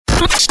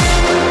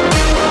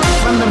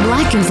From the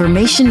Black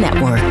Information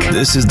Network,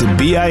 this is the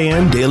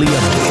BIN Daily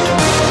Update.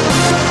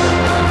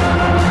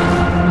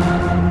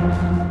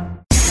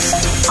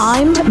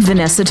 I'm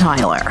Vanessa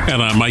Tyler.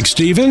 And I'm Mike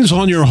Stevens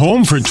on your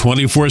home for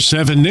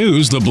 24/7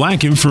 News, the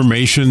Black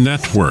Information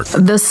Network.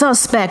 The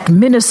suspect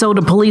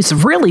Minnesota police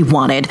really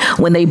wanted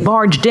when they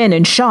barged in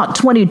and shot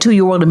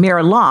 22-year-old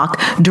Amir Locke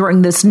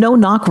during this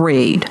no-knock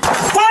raid.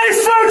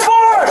 Police search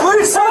warrant!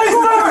 Police search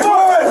warrant!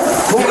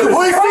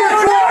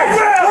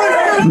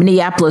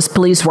 Minneapolis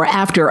police were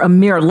after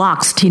Amir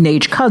Locke's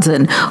teenage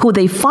cousin, who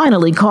they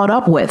finally caught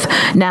up with.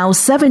 Now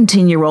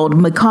 17-year-old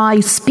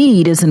Makai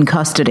Speed is in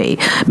custody.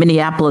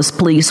 Minneapolis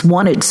police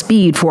wanted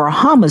Speed for a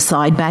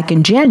homicide back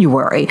in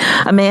January.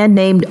 A man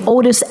named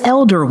Otis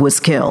Elder was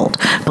killed.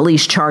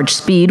 Police charged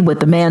Speed with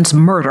the man's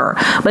murder,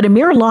 but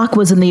Amir Locke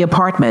was in the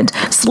apartment,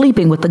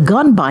 sleeping with the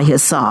gun by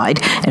his side,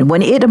 and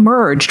when it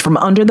emerged from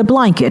under the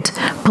blanket,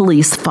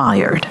 police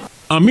fired.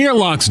 Amir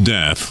Locke's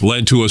death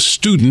led to a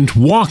student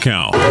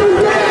walkout.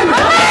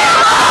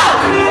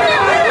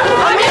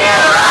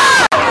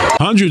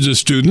 Hundreds of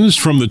students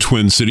from the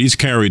Twin Cities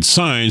carried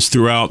signs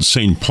throughout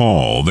St.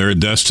 Paul. Their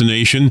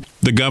destination,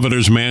 the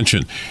governor's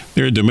mansion.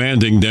 They're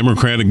demanding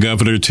Democratic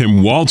Governor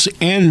Tim Walz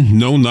end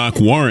no-knock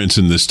warrants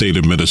in the state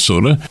of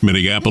Minnesota.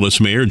 Minneapolis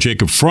Mayor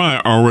Jacob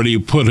Frey already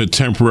put a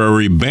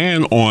temporary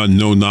ban on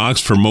no-knocks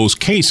for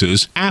most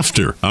cases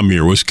after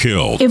Amir was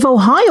killed. If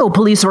Ohio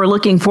police were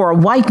looking for a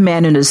white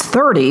man in his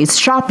 30s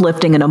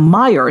shoplifting in a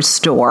Meijer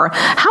store,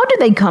 how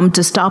did they come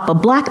to stop a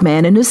black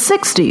man in his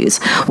 60s?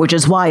 Which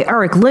is why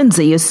Eric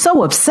Lindsay is so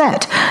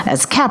upset,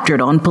 as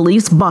captured on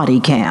police body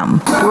cam.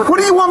 What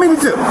do you want me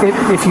to do?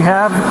 If you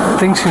have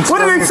things... What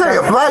did they say?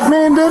 A black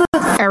man did it?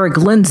 Eric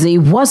Lindsay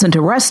wasn't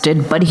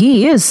arrested, but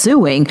he is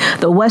suing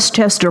the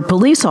Westchester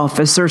police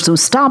officers who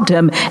stopped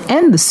him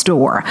and the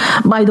store.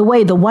 By the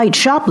way, the white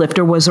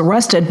shoplifter was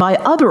arrested by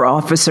other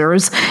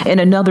officers in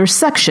another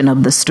section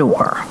of the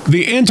store.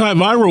 The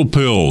antiviral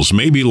pills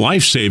may be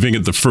life-saving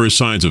at the first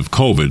signs of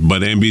COVID,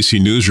 but NBC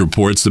News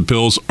reports the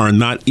pills are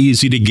not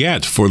easy to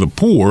get for the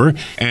poor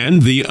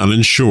and the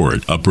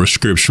uninsured. A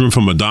prescription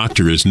from a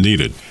doctor is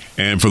needed.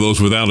 And for those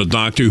without a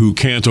doctor who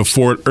can't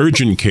afford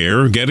urgent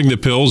care, getting the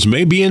pills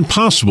may be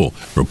impossible.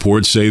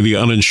 Reports say the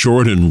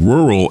uninsured in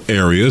rural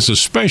areas,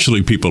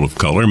 especially people of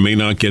color, may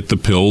not get the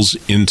pills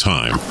in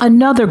time.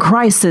 Another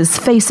crisis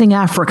facing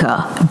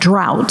Africa,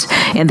 drought.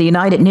 And the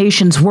United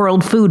Nations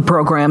World Food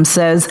Program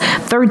says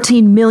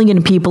 13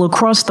 million people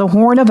across the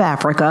Horn of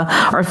Africa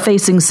are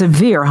facing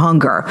severe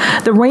hunger.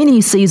 The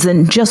rainy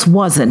season just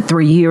wasn't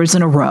 3 years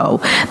in a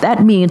row.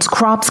 That means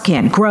crops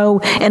can't grow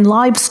and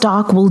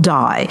livestock will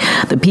die.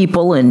 The people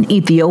in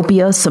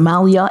Ethiopia,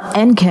 Somalia,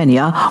 and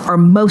Kenya are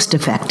most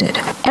affected.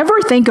 Ever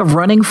think of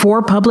running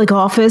for public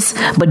office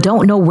but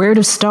don't know where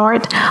to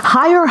start?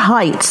 Higher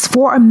Heights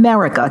for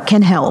America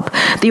can help.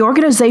 The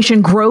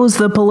organization grows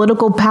the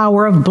political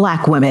power of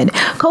black women,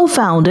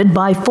 co-founded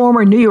by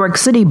former New York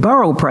City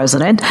Borough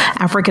President,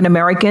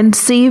 African-American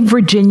C.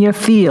 Virginia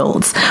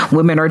Fields.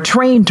 Women are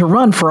trained to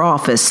run for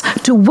office,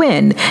 to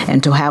win,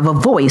 and to have a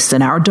voice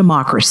in our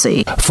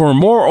democracy. For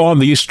more on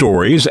these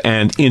stories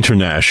and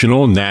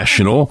international,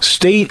 national,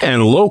 state,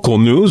 and local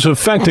news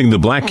affecting the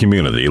black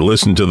community,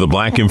 listen to the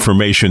Black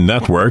Information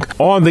Network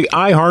on the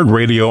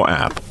iHeartRadio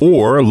app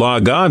or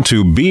log on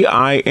to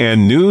BINnews.com.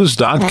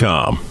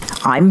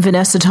 I'm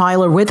Vanessa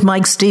Tyler with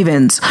Mike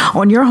Stevens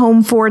on your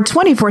home for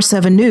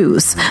 24/7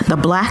 News, the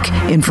Black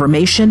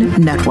Information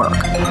Network.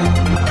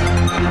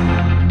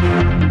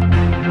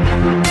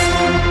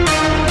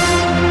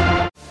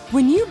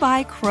 When you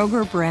buy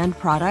Kroger brand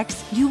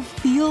products, you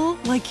feel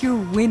like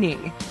you're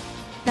winning.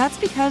 That's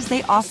because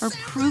they offer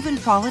proven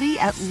quality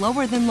at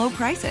lower than low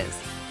prices.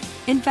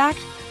 In fact,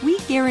 we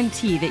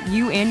guarantee that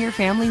you and your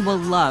family will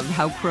love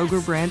how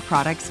Kroger brand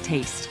products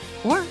taste,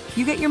 or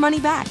you get your money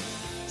back.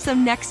 So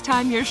next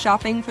time you're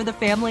shopping for the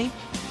family,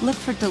 look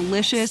for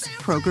delicious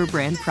Kroger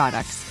brand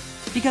products,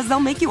 because they'll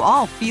make you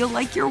all feel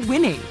like you're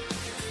winning.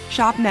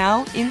 Shop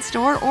now,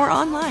 in-store, or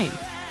online.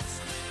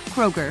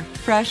 Kroger,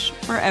 fresh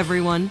for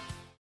everyone.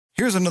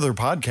 Here's another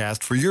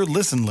podcast for your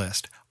listen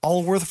list.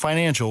 Allworth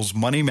Financial's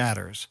Money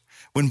Matters.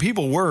 When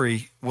people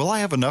worry, will I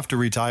have enough to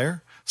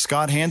retire?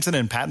 Scott Hansen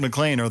and Pat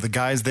McClain are the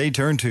guys they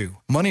turn to.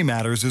 Money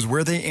Matters is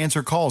where they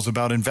answer calls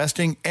about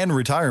investing and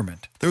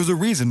retirement. There's a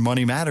reason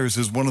Money Matters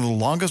is one of the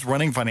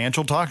longest-running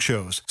financial talk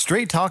shows.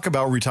 Straight talk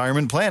about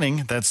retirement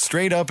planning that's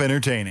straight up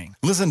entertaining.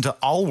 Listen to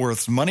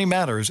Allworth's Money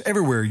Matters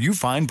everywhere you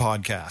find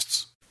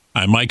podcasts.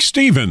 I'm Mike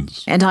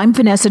Stevens. And I'm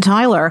Vanessa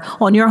Tyler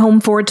on your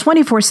home for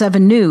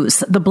 24/7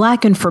 News, the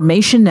Black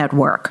Information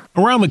Network.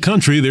 Around the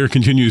country, there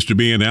continues to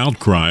be an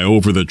outcry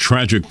over the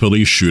tragic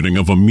police shooting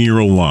of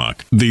Amir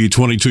Locke. The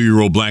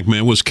 22-year-old black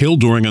man was killed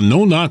during a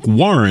no-knock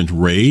warrant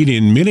raid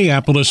in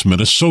Minneapolis,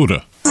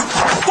 Minnesota.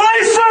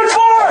 Police search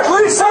warrant!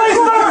 Police search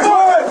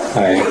warrant!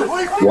 I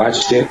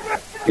watched it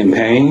in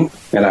pain,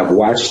 and I've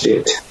watched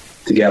it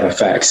to gather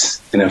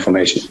facts and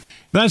information.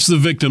 That's the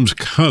victim's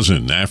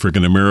cousin,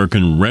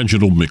 African-American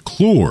Reginald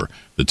McClure.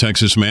 The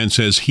Texas man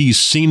says he's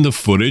seen the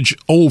footage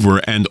over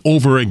and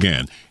over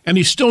again, and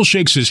he still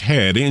shakes his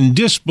head in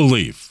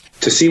disbelief.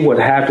 To see what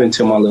happened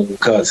to my little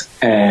cousin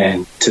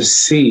and to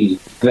see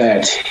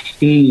that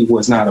he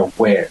was not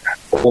aware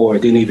or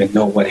didn't even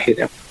know what hit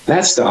him,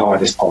 that's the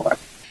hardest part.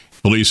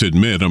 Police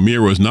admit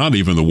Amir was not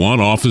even the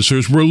one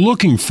officers were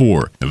looking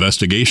for.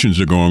 Investigations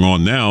are going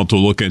on now to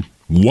look at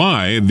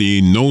why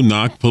the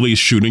no-knock police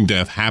shooting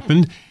death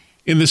happened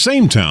in the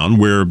same town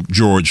where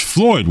George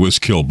Floyd was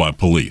killed by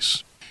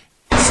police.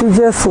 She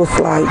just was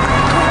like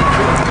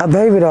a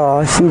baby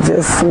doll. She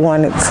just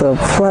wanted to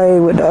play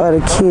with the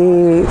other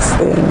kids,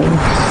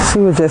 and she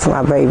was just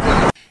my baby.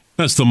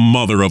 That's the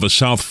mother of a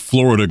South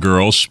Florida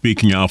girl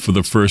speaking out for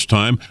the first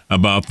time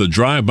about the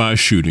drive-by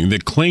shooting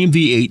that claimed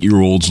the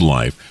 8-year-old's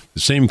life. The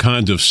same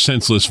kind of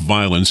senseless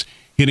violence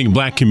hitting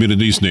black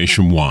communities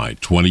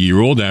nationwide.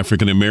 20-year-old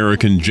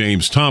African-American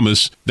James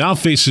Thomas now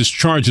faces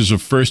charges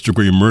of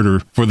first-degree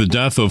murder for the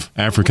death of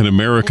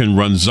African-American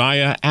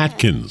Runziah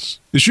Atkins.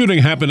 The shooting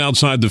happened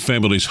outside the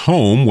family's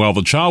home while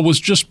the child was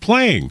just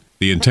playing.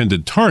 The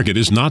intended target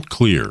is not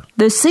clear.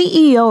 The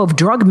CEO of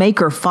drug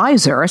maker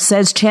Pfizer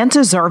says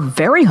chances are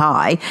very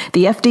high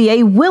the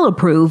FDA will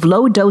approve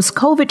low-dose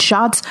COVID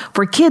shots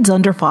for kids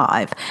under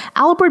 5.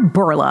 Albert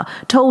Bourla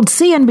told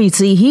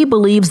CNBC he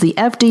believes the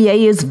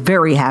FDA is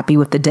very happy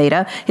with the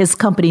data his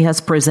company has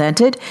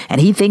presented,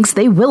 and he thinks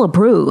they will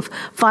approve.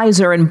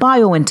 Pfizer and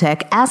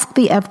BioNTech asked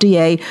the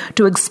FDA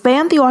to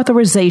expand the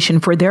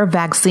authorization for their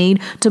vaccine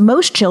to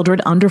most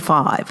children under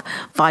 5.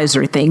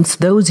 Pfizer thinks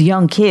those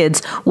young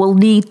kids will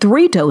need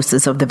 3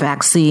 doses of the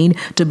vaccine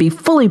to be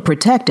fully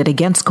protected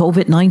against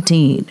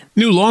COVID-19.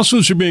 New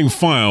lawsuits are being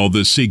filed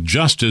that seek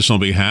justice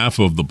on behalf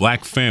of the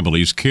black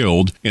families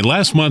killed in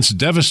last month's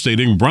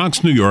devastating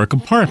Bronx, New York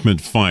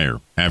apartment fire.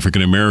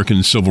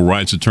 African-American civil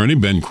rights attorney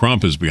Ben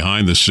Crump is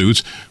behind the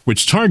suits,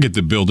 which target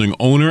the building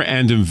owner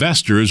and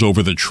investors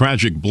over the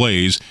tragic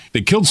blaze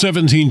that killed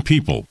 17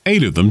 people,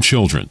 8 of them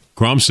children.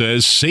 Crump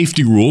says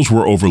safety rules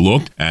were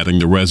overlooked, adding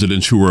the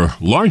residents who were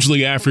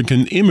largely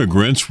African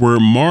immigrants were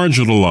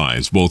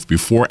marginalized both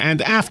before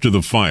and after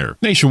the fire.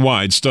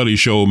 Nationwide,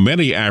 studies show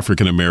many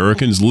African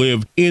Americans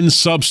live in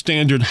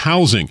substandard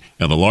housing,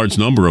 and a large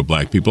number of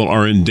black people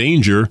are in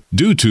danger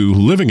due to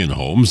living in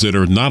homes that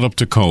are not up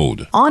to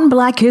code. On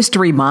Black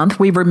History Month,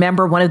 we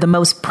remember one of the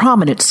most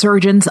prominent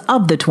surgeons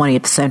of the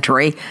 20th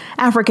century.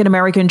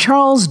 African-American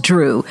Charles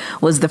Drew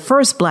was the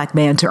first black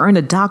man to earn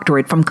a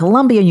doctorate from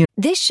Columbia University.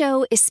 This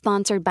show is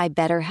sponsored by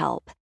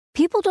BetterHelp.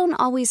 People don't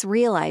always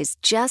realize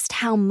just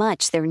how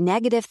much their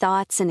negative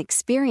thoughts and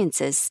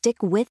experiences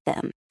stick with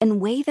them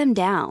and weigh them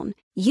down.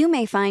 You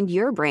may find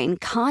your brain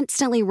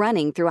constantly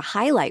running through a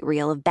highlight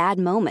reel of bad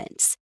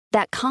moments.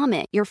 That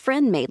comment your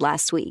friend made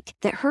last week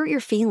that hurt your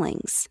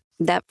feelings.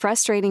 That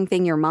frustrating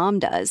thing your mom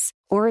does.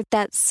 Or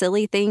that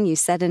silly thing you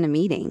said in a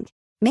meeting.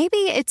 Maybe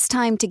it's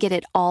time to get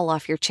it all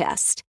off your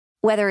chest.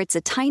 Whether it's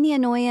a tiny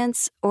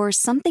annoyance or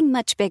something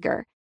much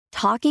bigger,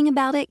 talking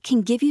about it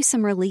can give you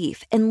some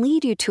relief and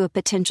lead you to a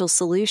potential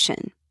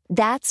solution.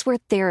 That's where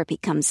therapy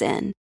comes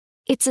in.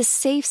 It's a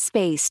safe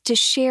space to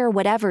share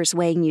whatever's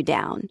weighing you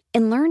down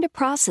and learn to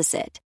process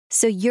it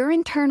so your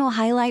internal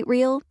highlight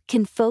reel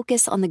can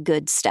focus on the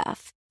good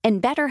stuff. And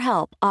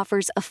BetterHelp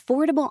offers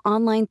affordable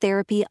online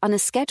therapy on a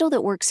schedule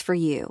that works for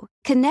you.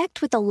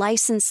 Connect with a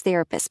licensed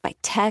therapist by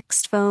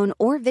text, phone,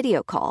 or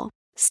video call.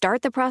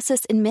 Start the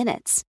process in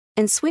minutes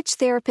and switch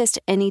therapist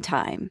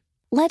anytime.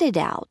 Let it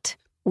out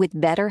with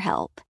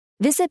BetterHelp.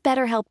 Visit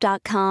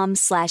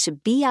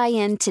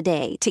BetterHelp.com/BIN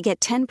today to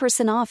get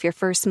 10% off your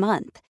first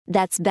month.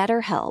 That's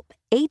BetterHelp,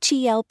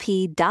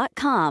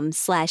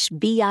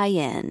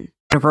 HELP.com/BIN.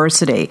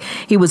 University.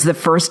 He was the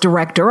first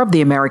director of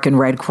the American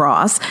Red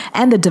Cross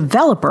and the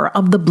developer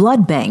of the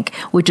blood bank,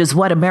 which is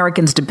what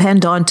Americans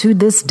depend on to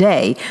this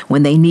day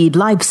when they need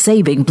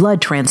life-saving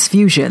blood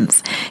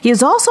transfusions. He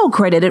is also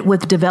credited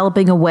with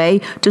developing a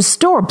way to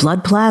store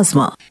blood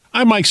plasma.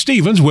 I'm Mike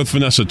Stevens with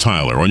Vanessa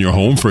Tyler on your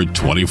home for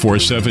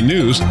 24/7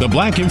 News, the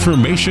Black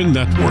Information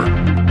Network.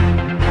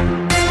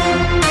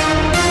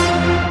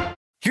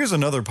 Here's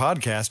another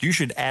podcast you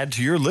should add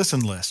to your listen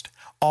list.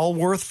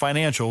 Allworth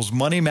Financial's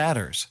Money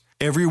Matters.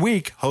 Every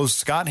week, hosts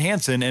Scott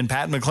Hansen and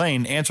Pat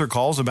McClain answer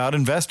calls about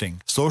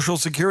investing, Social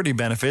Security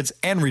benefits,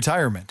 and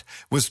retirement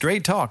with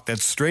straight talk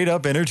that's straight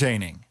up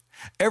entertaining.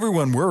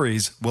 Everyone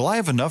worries, will I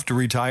have enough to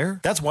retire?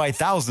 That's why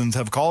thousands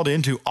have called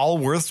into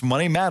Allworth's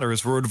Money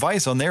Matters for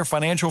advice on their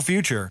financial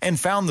future and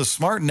found the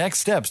smart next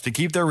steps to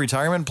keep their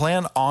retirement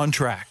plan on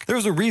track.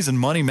 There's a reason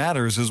Money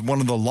Matters is one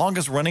of the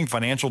longest running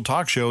financial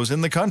talk shows in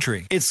the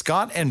country. It's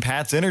Scott and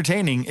Pat's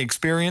entertaining,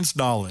 experienced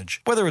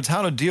knowledge. Whether it's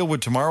how to deal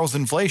with tomorrow's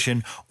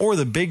inflation or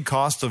the big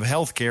costs of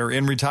healthcare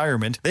in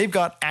retirement, they've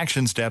got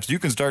action steps you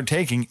can start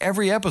taking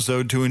every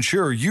episode to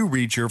ensure you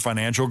reach your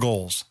financial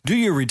goals. Do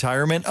your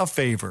retirement a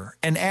favor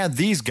and add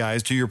these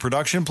guys to your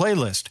production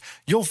playlist.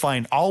 You'll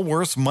find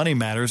Allworth's Money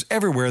Matters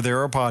everywhere there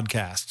are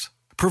podcasts.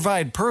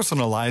 Provide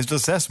personalized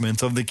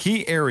assessments of the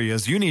key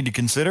areas you need to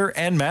consider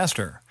and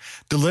master.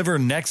 Deliver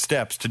next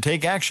steps to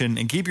take action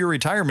and keep your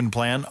retirement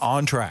plan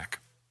on track.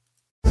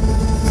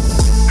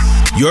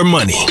 Your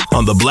money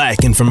on the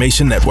Black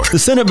Information Network. The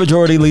Senate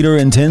Majority Leader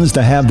intends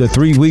to have the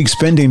 3-week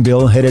spending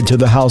bill headed to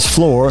the House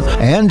floor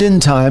and in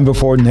time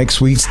before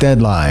next week's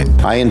deadline.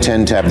 I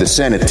intend to have the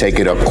Senate take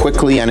it up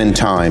quickly and in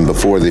time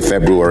before the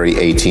February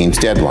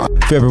 18th deadline.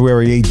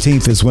 February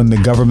 18th is when the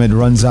government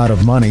runs out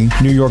of money.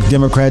 New York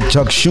Democrat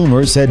Chuck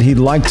Schumer said he'd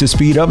like to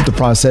speed up the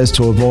process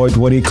to avoid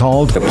what he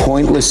called the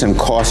pointless and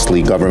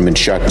costly government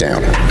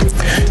shutdown.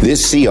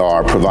 This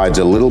CR provides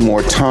a little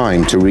more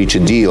time to reach a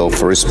deal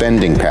for a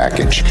spending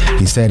package.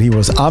 He said he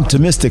was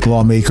optimistic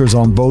lawmakers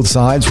on both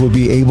sides would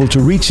be able to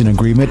reach an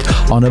agreement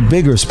on a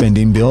bigger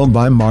spending bill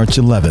by March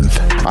 11th.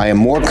 I am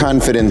more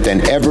confident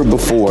than ever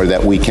before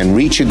that we can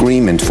reach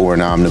agreement for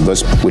an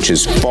omnibus, which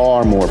is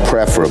far more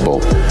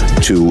preferable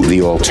to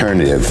the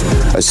alternative,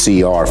 a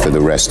CR for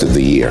the rest of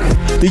the year.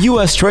 The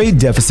U.S. trade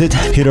deficit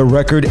hit a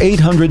record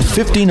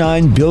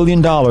 $859 billion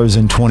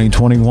in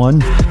 2021.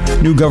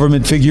 New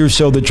government figures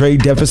show the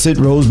trade deficit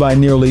rose by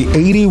nearly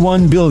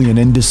 $81 billion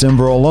in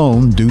December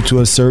alone due to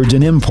a surge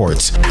in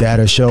imports.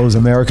 Data shows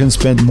Americans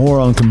spent more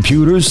on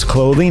computers,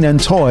 clothing,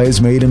 and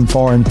toys made in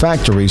foreign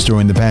factories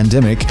during the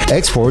pandemic.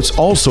 Exports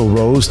also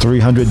rose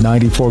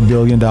 $394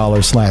 billion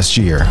last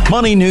year.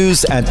 Money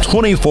news at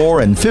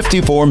 24 and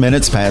 54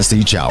 minutes past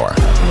each hour.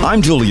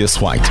 I'm Julius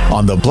White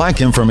on the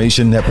Black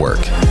Information Network.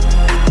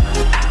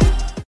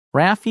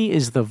 Raffi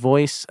is the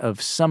voice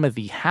of some of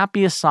the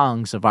happiest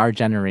songs of our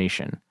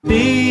generation.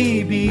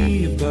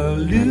 Baby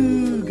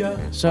Beluga.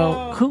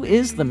 So, who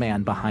is the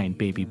man behind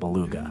Baby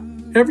Beluga?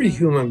 Every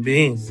human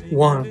being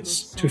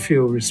wants to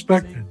feel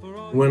respected.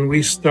 When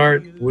we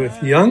start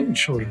with young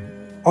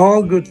children,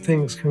 all good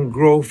things can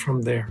grow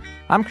from there.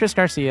 I'm Chris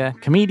Garcia,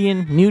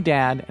 comedian, new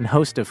dad, and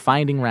host of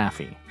Finding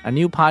Raffi, a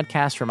new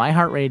podcast from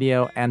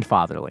iHeartRadio and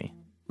Fatherly.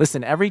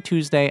 Listen every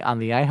Tuesday on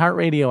the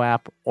iHeartRadio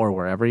app or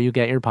wherever you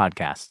get your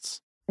podcasts.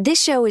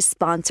 This show is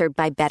sponsored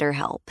by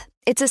BetterHelp.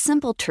 It's a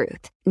simple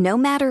truth. No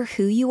matter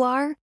who you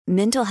are,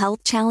 mental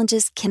health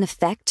challenges can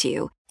affect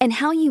you, and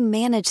how you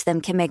manage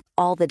them can make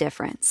all the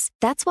difference.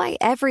 That's why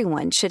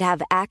everyone should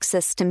have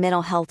access to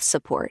mental health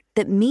support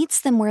that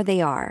meets them where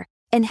they are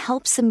and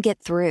helps them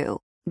get through.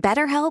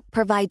 BetterHelp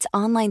provides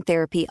online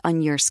therapy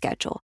on your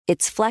schedule.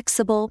 It's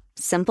flexible,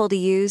 simple to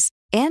use,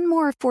 and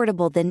more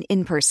affordable than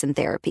in-person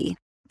therapy.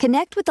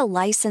 Connect with a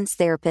licensed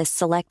therapist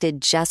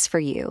selected just for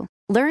you.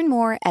 Learn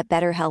more at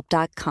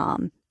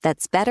BetterHelp.com.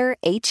 That's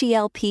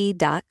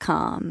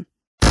BetterHelp.com.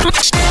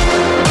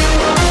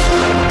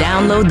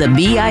 Download the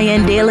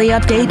BIN Daily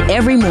Update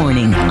every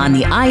morning on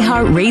the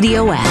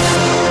iHeartRadio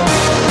app.